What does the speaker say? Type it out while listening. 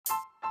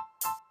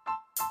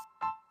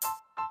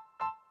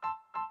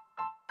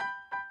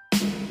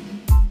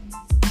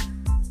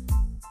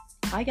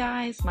Hi,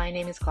 guys. My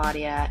name is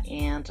Claudia,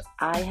 and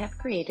I have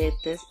created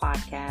this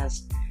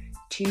podcast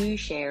to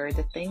share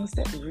the things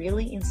that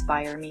really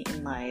inspire me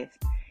in life.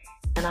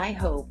 And I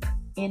hope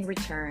in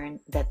return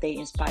that they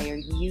inspire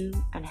you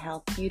and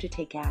help you to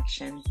take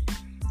action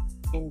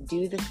and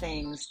do the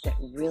things that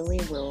really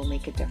will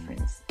make a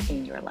difference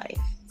in your life.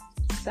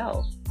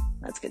 So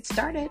let's get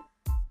started.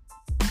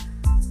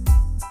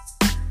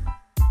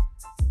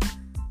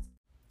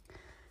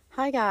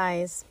 Hi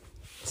guys.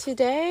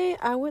 Today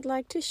I would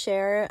like to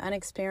share an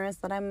experience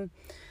that I'm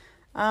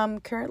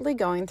currently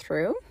going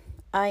through.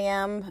 I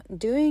am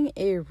doing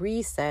a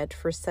reset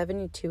for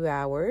 72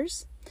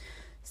 hours.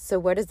 So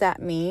what does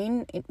that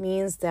mean? It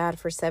means that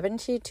for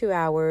 72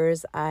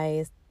 hours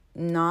I'm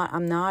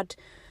not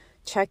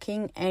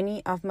checking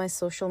any of my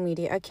social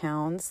media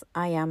accounts.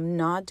 I am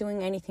not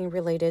doing anything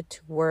related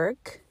to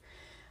work.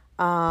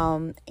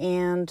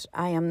 And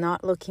I am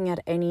not looking at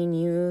any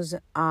news,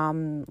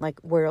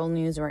 like world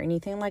news or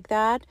anything like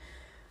that.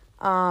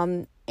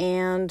 I'm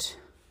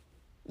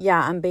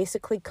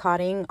basically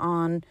cutting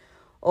on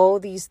all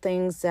these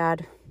things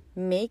that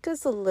make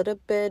us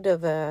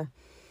that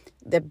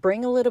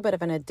bring a little bit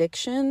of an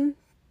addiction,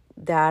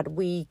 that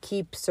we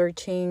keep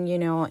searching,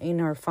 in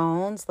our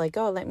phones, like,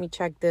 oh, let me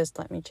check this,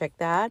 let me check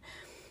that.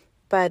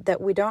 But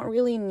that we don't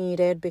really need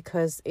it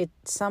because it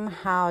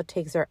somehow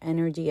takes our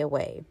energy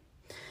away.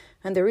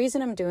 And the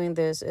reason I'm doing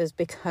this is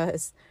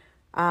because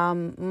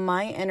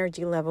my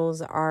energy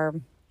levels are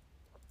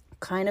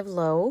kind of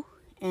low,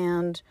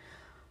 and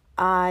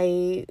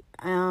I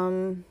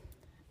am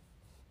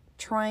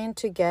trying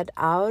to get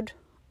out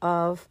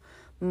of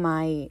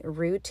my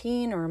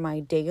routine or my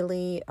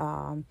daily,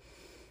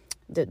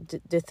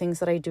 the things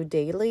that I do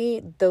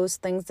daily, those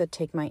things that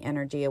take my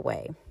energy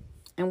away.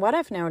 And what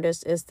I've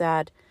noticed is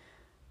that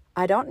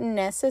I don't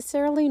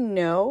necessarily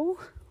know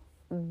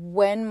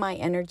when my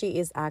energy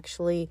is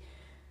actually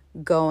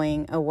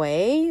going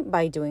away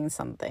by doing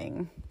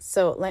something.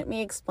 So let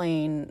me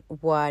explain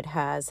what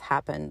has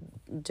happened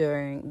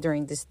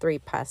during these 3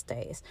 past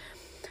days.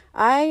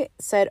 I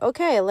said,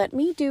 okay, let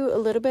me do a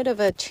little bit of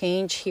a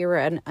change here,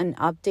 an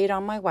update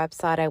on my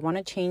website. I want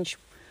to change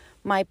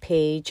my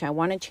page. I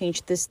want to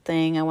change this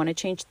thing. I want to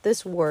change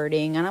this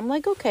wording. And I'm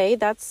like, okay,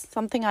 that's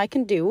something I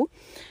can do.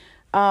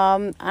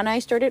 And I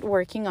started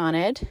working on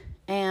it.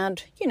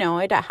 And,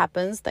 it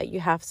happens that you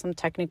have some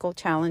technical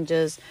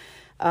challenges.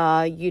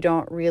 You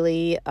don't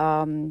really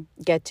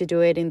get to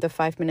do it in the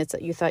 5 minutes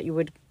that you thought you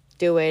would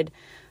do it.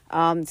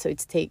 So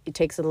it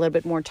takes a little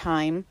bit more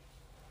time.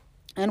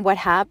 And what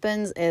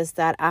happens is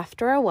that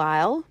after a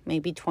while,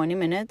 maybe 20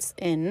 minutes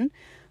in,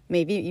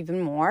 maybe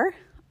even more,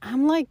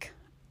 I'm like,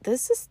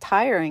 this is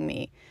tiring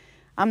me.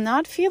 I'm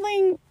not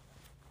feeling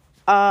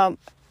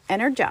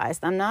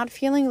energized. I'm not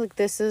feeling like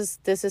this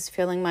is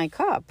filling my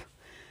cup.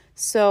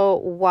 So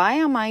why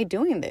am I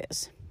doing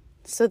this?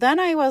 So then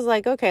I was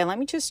like, okay, let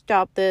me just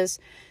stop this.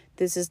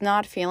 This is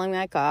not filling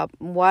my cup.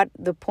 What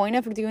the point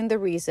of doing the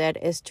reset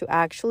is to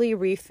actually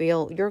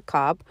refill your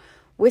cup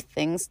with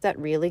things that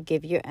really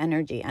give you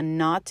energy and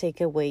not take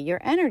away your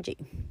energy.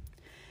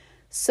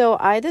 So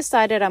I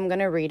decided I'm going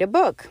to read a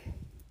book.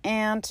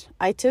 And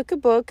I took a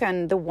book,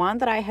 and the one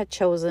that I had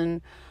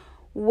chosen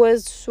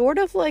was sort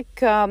of like,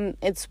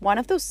 it's one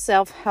of those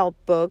self-help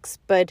books,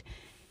 but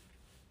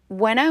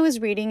when I was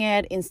reading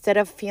it, instead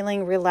of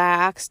feeling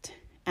relaxed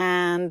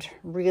and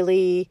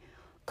really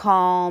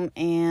calm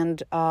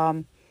and,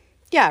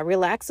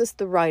 relax is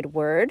the right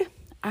word,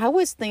 I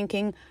was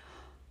thinking,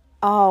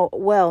 oh,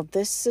 well,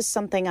 this is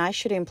something I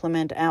should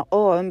implement.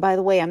 Oh, and by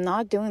the way, I'm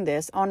not doing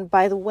this. And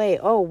by the way,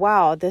 oh,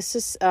 wow, this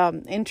is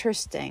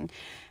interesting.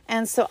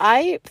 And so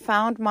I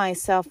found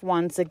myself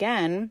once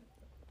again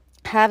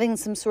having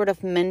some sort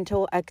of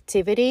mental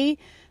activity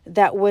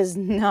that was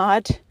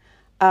not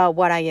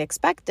what I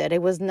expected.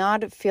 It was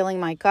not filling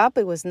my cup.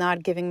 It was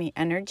not giving me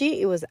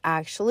energy. It was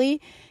actually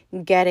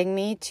getting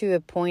me to a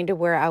point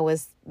where I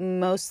was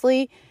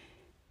mostly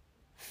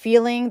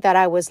feeling that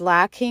I was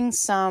lacking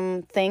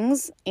some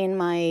things in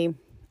my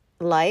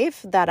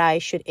life that I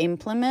should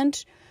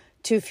implement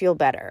to feel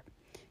better.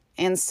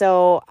 And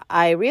so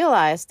I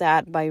realized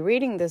that by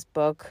reading this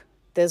book,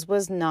 this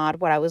was not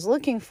what I was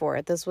looking for.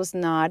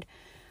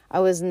 I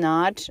was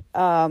not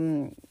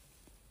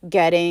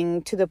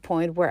getting to the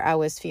point where I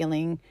was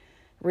feeling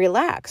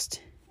relaxed.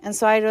 And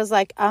so I was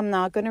like, I'm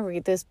not going to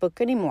read this book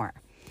anymore.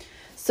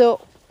 So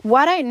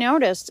what I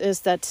noticed is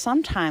that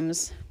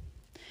sometimes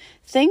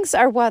things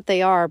are what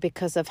they are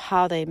because of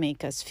how they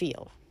make us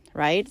feel,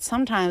 right?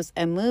 Sometimes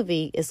a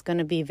movie is going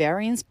to be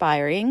very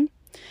inspiring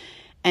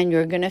and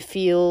you're going to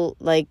feel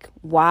like,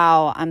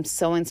 wow, I'm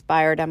so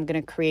inspired. I'm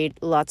going to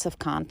create lots of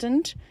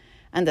content.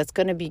 And that's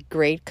going to be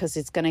great because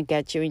it's going to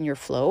get you in your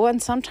flow.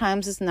 And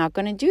sometimes it's not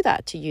going to do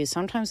that to you.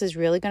 Sometimes it's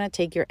really going to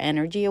take your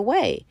energy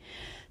away.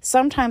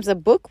 Sometimes a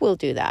book will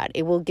do that.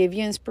 It will give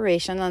you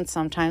inspiration, and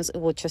sometimes it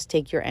will just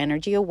take your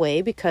energy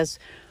away because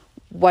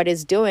what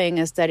it's doing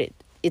is that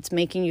it's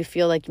making you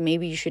feel like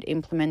maybe you should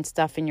implement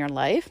stuff in your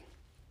life.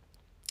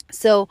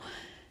 So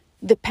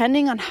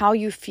depending on how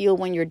you feel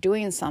when you're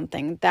doing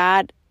something,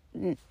 that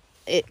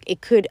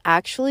it could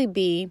actually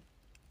be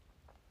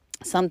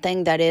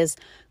something that is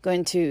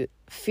going to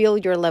feel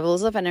your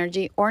levels of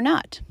energy or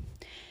not.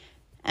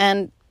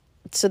 And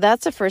so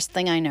that's the first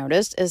thing I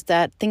noticed, is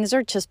that things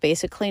are just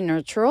basically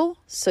neutral.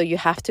 So you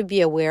have to be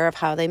aware of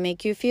how they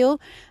make you feel.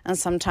 And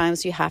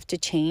sometimes you have to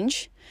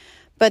change.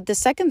 But the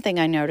second thing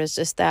I noticed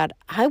is that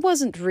I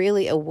wasn't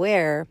really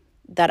aware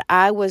that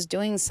I was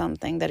doing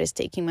something that is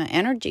taking my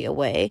energy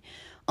away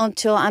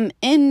until I'm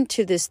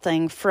into this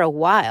thing for a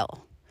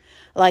while.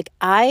 Like,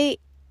 I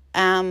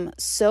am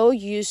so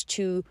used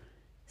to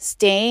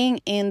staying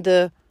in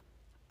the,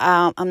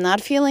 I'm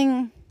not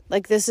feeling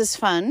like this is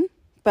fun,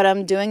 but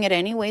I'm doing it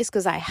anyways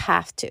because I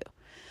have to.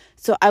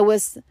 So I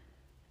was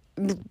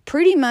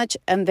pretty much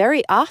and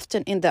very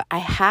often in the I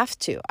have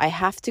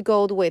to go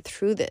all the way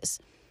through this.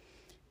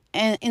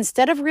 And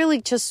instead of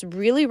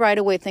really right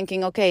away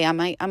thinking, okay, am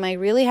I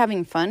really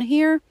having fun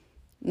here?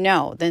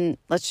 No, then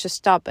let's just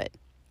stop it.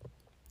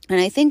 And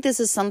I think this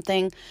is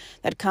something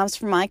that comes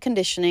from my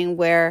conditioning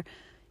where,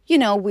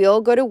 we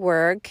all go to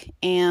work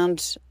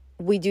and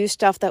we do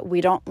stuff that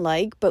we don't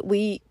like, but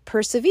we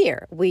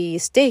persevere. We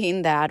stay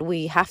in that.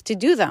 We have to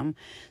do them.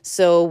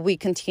 So we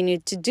continue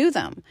to do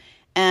them.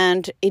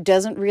 And it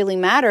doesn't really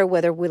matter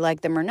whether we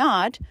like them or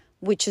not.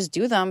 We just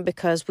do them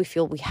because we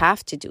feel we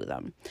have to do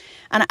them.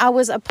 And I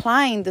was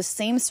applying the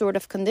same sort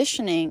of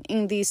conditioning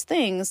in these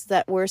things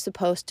that were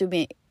supposed to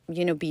be,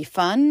 be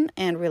fun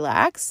and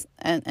relax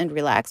and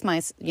relax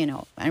my,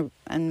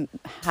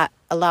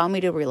 allow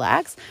me to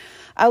relax.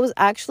 I was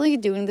actually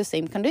doing the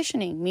same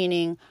conditioning,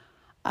 meaning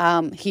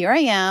here I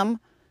am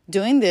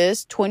doing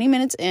this 20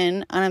 minutes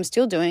in and I'm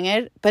still doing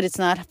it, but it's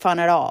not fun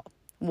at all.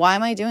 Why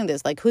am I doing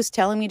this? Like, who's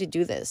telling me to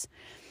do this?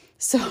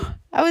 So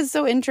that was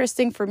so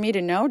interesting for me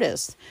to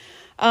notice.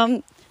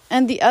 And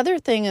the other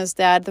thing is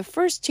that the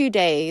first 2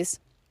 days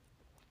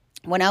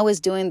when I was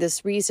doing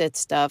this reset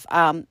stuff,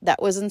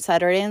 that was on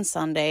Saturday and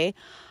Sunday,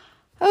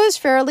 it was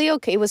fairly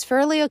okay. It was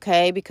fairly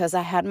okay because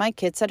I had my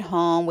kids at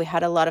home. We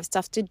had a lot of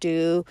stuff to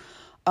do.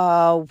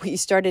 We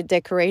started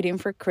decorating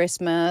for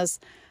Christmas.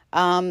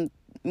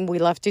 We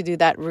love to do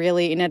that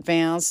really in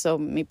advance. So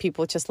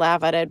people just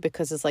laugh at it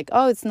because it's like,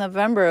 oh, it's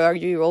November. Are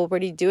you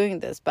already doing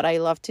this? But I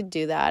love to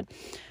do that.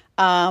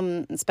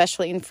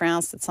 Especially in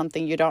France, it's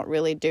something you don't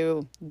really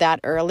do that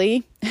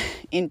early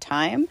in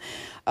time.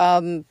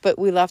 But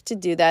we love to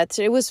do that.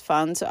 So it was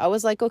fun. So I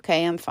was like,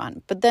 okay, I'm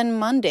fun. But then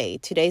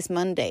today's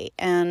Monday,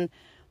 and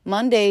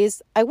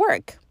Mondays I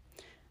work.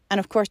 And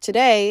of course,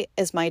 today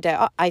is my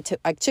day. I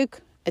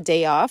took a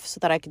day off so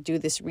that I could do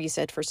this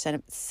reset for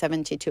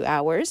 72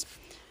 hours.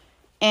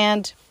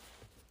 And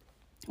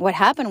what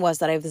happened was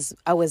that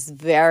I was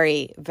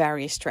very,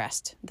 very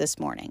stressed this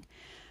morning.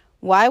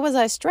 Why was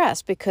I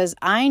stressed? Because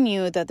I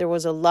knew that there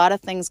was a lot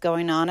of things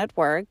going on at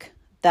work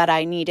that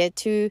I needed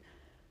to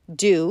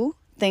do,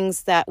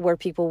 things where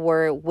people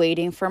were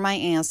waiting for my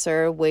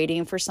answer,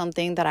 waiting for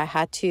something that I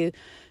had to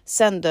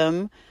send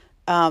them,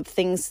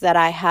 things that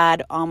I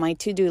had on my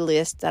to-do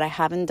list that I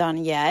haven't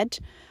done yet.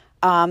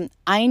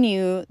 I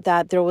knew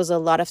that there was a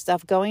lot of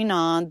stuff going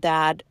on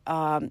that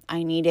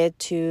I needed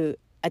to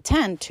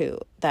attend to,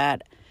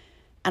 and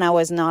I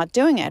was not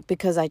doing it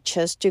because I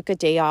just took a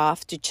day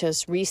off to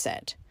just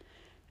reset.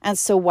 And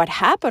so what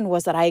happened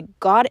was that I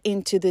got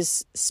into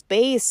this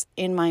space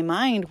in my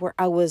mind where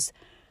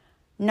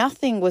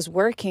nothing was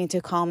working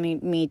to calm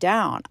me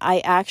down. I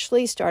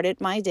actually started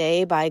my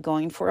day by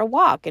going for a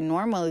walk. And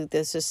normally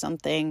this is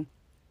something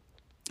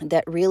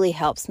that really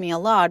helps me a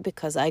lot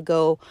because I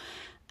go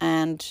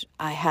and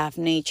I have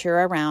nature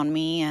around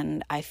me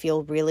and I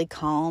feel really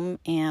calm,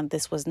 and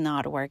this was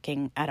not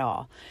working at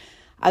all.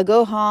 I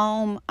go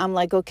home, I'm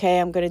like, okay,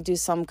 I'm going to do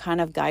some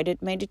kind of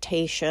guided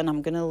meditation.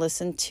 I'm going to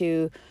listen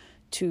to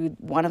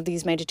one of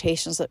these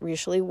meditations that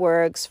usually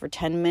works for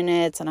 10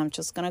 minutes, and I'm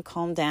just going to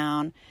calm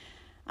down.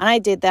 And I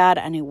did that,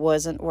 and it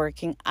wasn't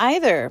working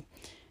either.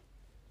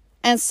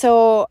 And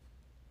so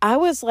I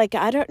was like,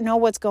 I don't know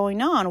what's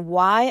going on.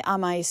 Why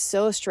am I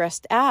so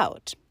stressed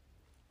out?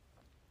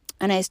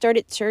 And I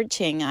started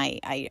searching.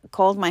 I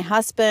called my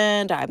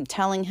husband. I'm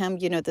telling him,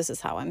 this is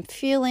how I'm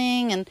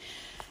feeling. And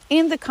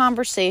in the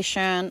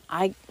conversation,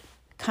 I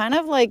kind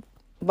of like,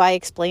 by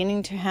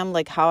explaining to him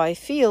like how I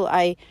feel,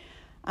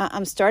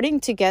 I'm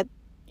starting to get,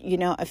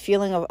 a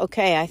feeling of,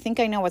 okay, I think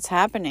I know what's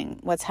happening.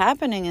 What's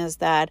happening is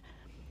that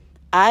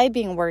I've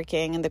been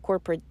working in the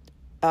corporate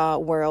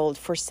world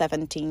for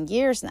 17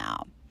 years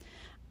now.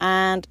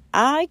 And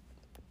I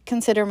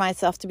consider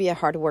myself to be a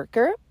hard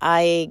worker.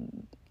 I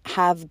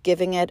have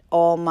given it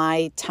all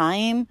my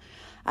time.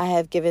 I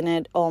have given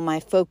it all my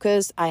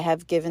focus. I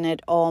have given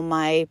it all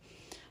my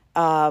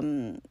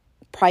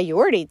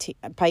priority.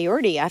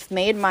 I've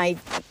made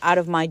out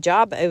of my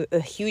job a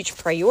huge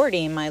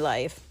priority in my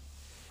life.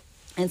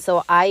 And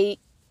so I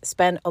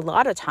spend a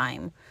lot of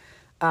time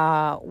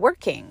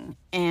working,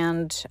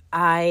 and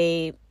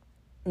I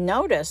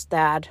noticed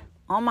that,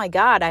 oh my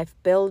God, I've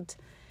built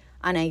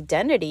an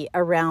identity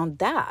around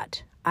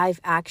that.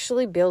 I've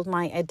actually built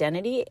my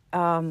identity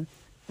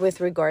with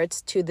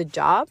regards to the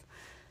job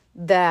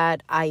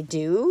that I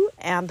do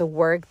and the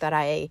work that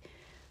I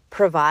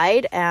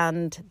provide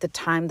and the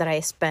time that I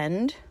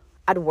spend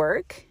at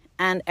work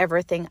and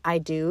everything I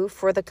do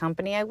for the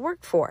company I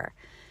work for.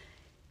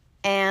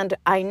 And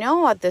I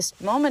know at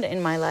this moment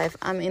in my life,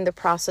 I'm in the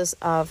process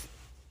of,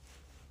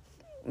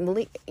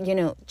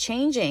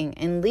 changing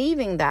and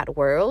leaving that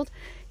world,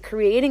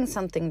 creating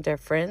something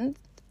different.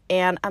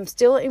 And I'm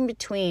still in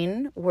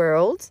between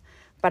worlds,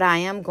 but I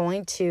am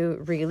going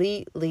to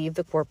really leave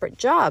the corporate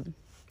job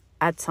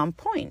at some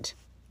point.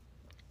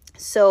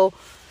 So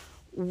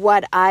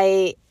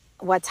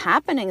what's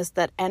happening is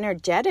that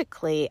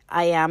energetically,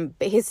 I am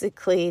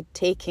basically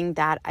taking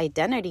that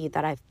identity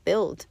that I've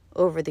built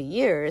over the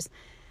years,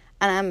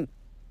 and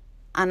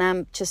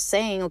I'm just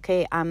saying,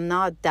 okay, I'm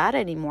not that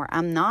anymore.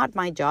 I'm not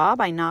my job.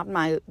 I'm not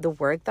the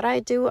work that I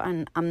do,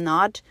 and I'm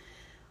not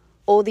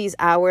all these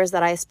hours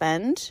that I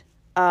spend,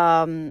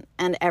 and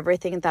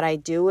everything that I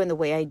do and the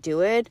way I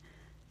do it.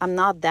 I'm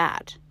not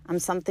that. I'm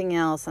something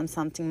else. I'm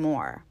something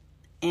more,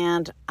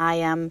 and I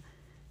am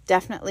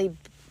definitely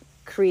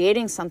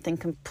creating something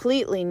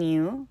completely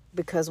new,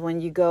 because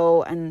when you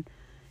go and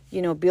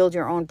build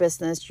your own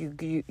business,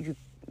 you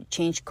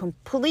change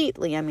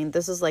completely. I mean,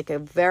 this is like a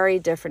very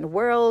different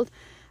world.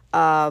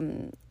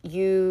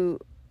 You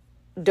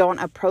don't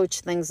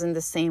approach things in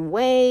the same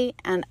way,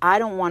 and I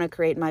don't want to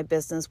create my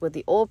business with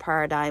the old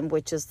paradigm,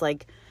 which is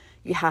like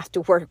you have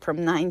to work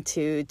from 9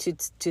 to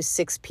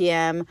 6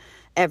 p.m.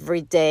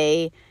 every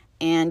day,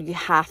 and you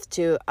have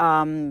to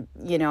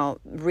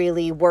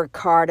really work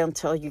hard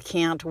until you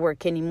can't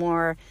work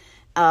anymore,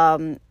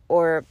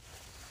 or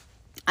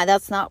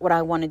that's not what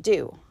I want to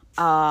do.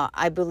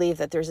 I believe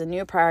that there's a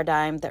new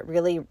paradigm that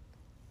really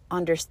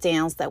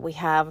understands that we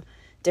have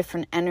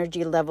different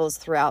energy levels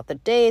throughout the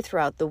day,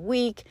 throughout the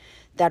week,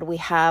 that we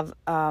have,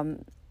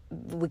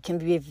 we can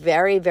be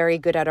very, very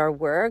good at our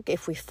work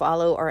if we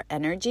follow our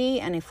energy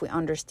and if we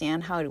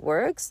understand how it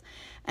works,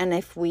 and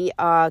if we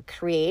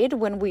create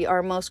when we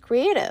are most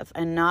creative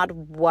and not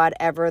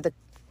whatever the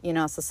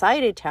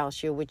society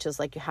tells you, which is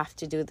like you have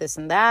to do this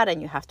and that,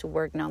 and you have to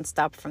work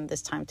nonstop from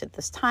this time to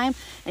this time,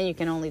 and you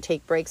can only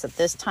take breaks at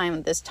this time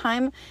and this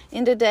time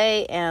in the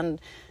day, and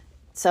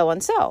so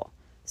and so.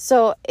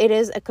 So it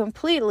is a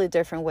completely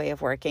different way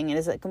of working. It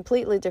is a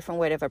completely different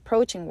way of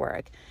approaching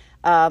work.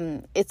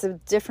 It's a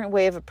different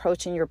way of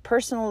approaching your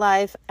personal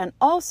life and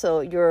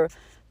also your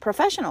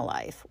professional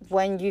life.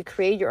 When you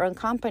create your own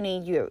company,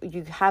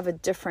 you have a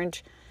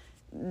different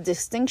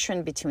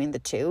distinction between the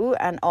two,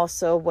 and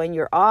also when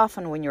you're off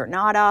and when you're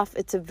not off,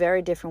 it's a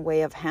very different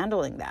way of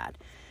handling that.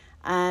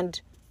 And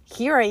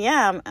here I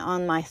am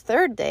on my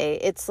third day.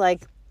 It's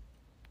like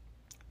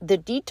the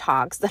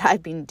detox that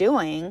I've been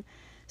doing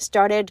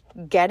started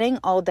getting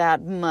all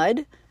that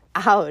mud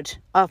out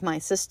of my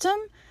system,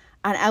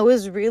 and I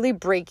was really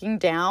breaking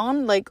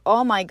down, like,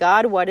 oh my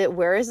God,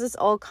 where is this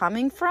all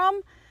coming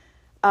from?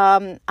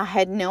 I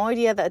had no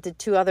idea that the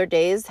 2 other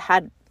days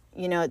had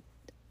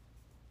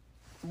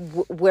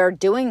we're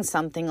doing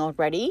something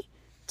already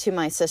to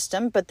my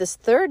system. But this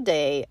third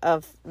day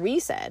of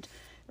reset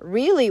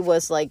really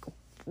was like,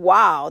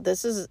 wow,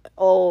 this is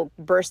all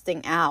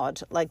bursting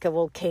out like a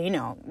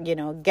volcano,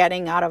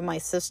 getting out of my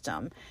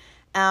system.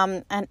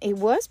 And it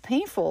was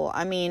painful.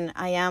 I mean,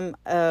 I am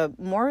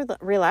more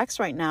relaxed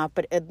right now,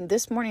 but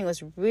this morning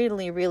was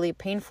really, really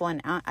painful,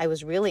 and I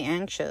was really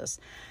anxious.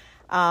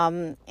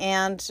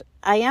 And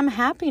I am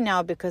happy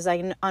now because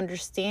I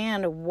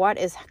understand what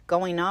is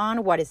going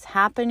on, what is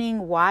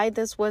happening, why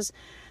this was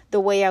the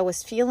way I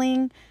was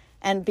feeling.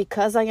 And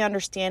because I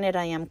understand it,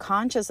 I am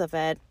conscious of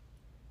it.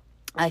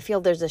 I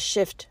feel there's a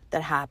shift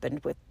that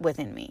happened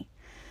within me.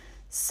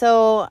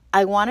 So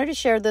I wanted to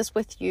share this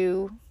with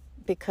you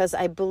because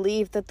I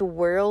believe that the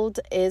world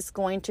is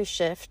going to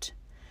shift,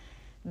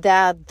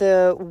 that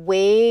the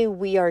way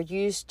we are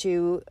used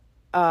to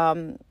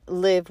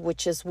live,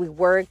 which is we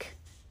work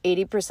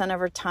 80%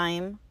 of our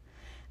time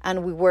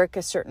and we work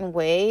a certain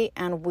way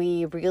and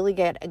we really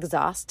get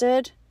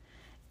exhausted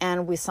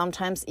and we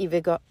sometimes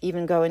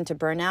even go into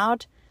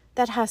burnout,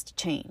 that has to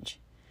change.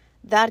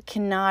 That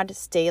cannot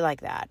stay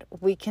like that.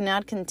 We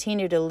cannot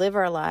continue to live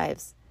our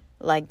lives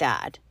like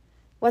that.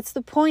 What's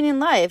the point in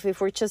life if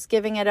we're just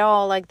giving it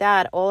all like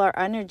that? All our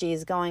energy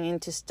is going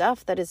into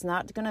stuff that is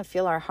not going to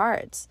fill our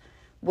hearts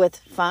with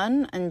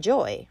fun and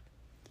joy.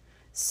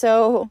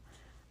 So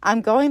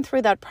I'm going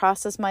through that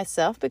process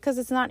myself because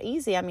it's not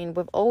easy. I mean,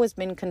 we've always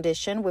been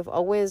conditioned. We've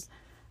always,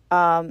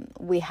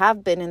 we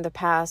have been in the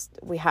past.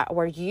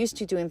 We're used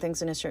to doing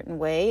things in a certain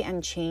way,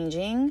 and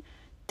changing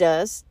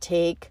does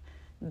take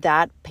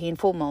that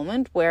painful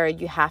moment where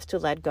you have to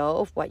let go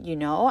of what you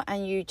know,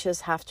 and you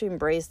just have to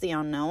embrace the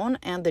unknown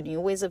and the new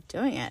ways of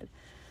doing it.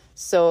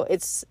 So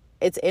it's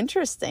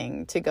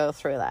interesting to go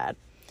through that.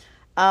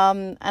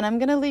 And I'm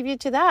going to leave you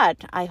to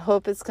that. I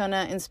hope it's going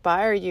to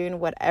inspire you in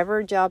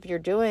whatever job you're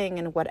doing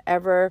and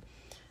whatever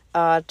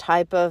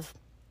type of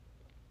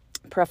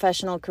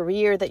professional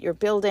career that you're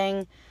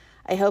building.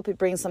 I hope it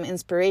brings some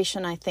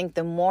inspiration. I think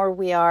the more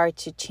we are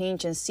to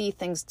change and see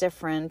things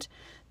different,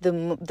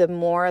 the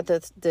more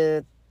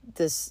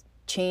this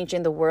change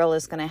in the world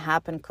is going to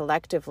happen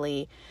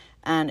collectively.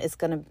 and it's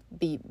going to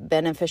be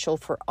beneficial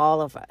for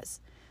all of us.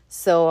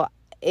 So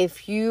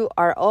if you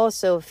are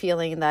also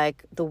feeling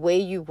like the way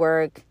you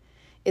work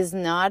is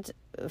not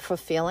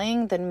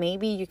fulfilling, then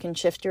maybe you can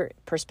shift your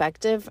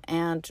perspective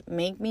and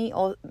maybe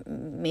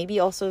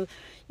also,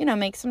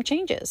 make some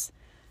changes.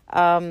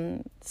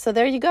 So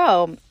there you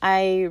go.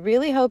 I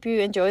really hope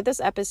you enjoyed this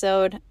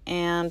episode,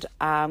 and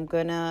I'm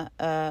gonna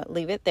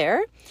leave it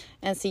there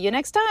and see you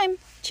next time.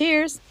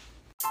 Cheers.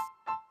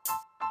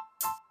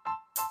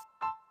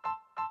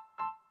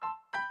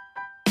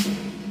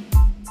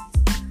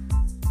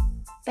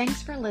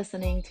 Thanks for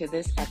listening to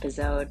this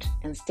episode,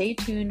 and stay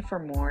tuned for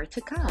more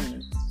to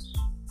come.